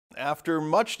After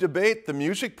much debate, the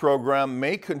music program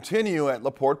may continue at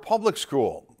Laporte Public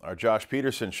School. Our Josh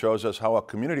Peterson shows us how a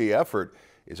community effort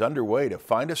is underway to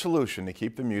find a solution to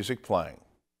keep the music playing.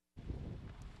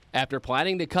 After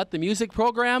planning to cut the music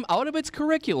program out of its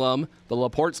curriculum, the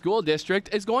Laporte School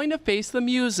District is going to face the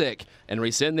music and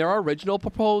rescind their original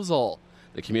proposal.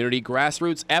 The community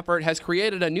grassroots effort has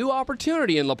created a new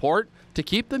opportunity in Laporte to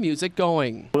keep the music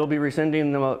going. We'll be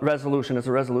rescinding the resolution. It's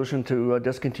a resolution to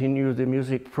discontinue the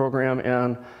music program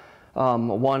and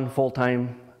one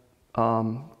full-time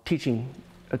teaching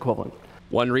equivalent.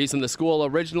 One reason the school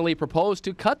originally proposed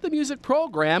to cut the music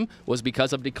program was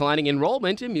because of declining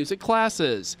enrollment in music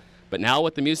classes. But now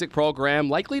with the music program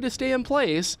likely to stay in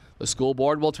place, the school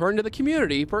board will turn to the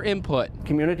community for input.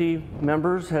 Community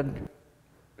members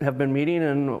have been meeting,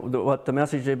 and what the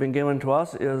message they've been given to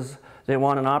us is they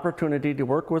want an opportunity to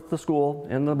work with the school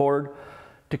and the board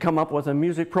to come up with a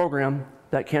music program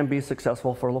that can be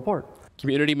successful for Laporte.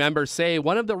 Community members say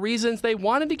one of the reasons they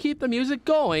wanted to keep the music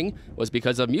going was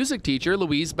because of music teacher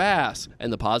Louise Bass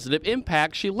and the positive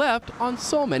impact she left on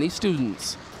so many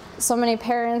students. So many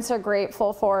parents are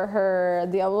grateful for her,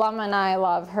 the alumni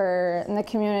love her, and the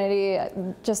community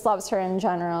just loves her in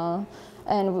general.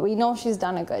 And we know she's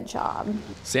done a good job.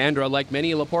 Sandra, like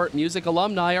many Laporte music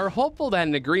alumni, are hopeful that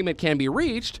an agreement can be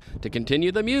reached to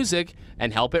continue the music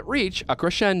and help it reach a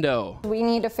crescendo. We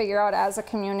need to figure out as a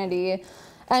community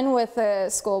and with the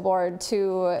school board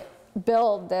to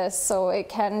build this so it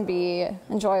can be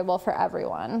enjoyable for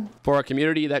everyone. For a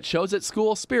community that shows its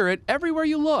school spirit everywhere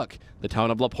you look, the town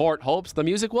of Laporte hopes the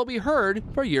music will be heard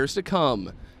for years to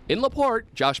come. In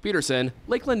Laporte, Josh Peterson,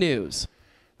 Lakeland News.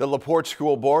 The Laporte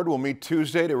School Board will meet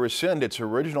Tuesday to rescind its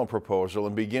original proposal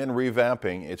and begin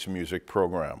revamping its music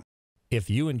program.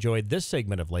 If you enjoyed this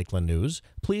segment of Lakeland News,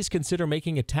 please consider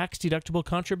making a tax-deductible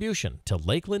contribution to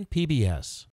Lakeland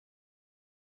PBS.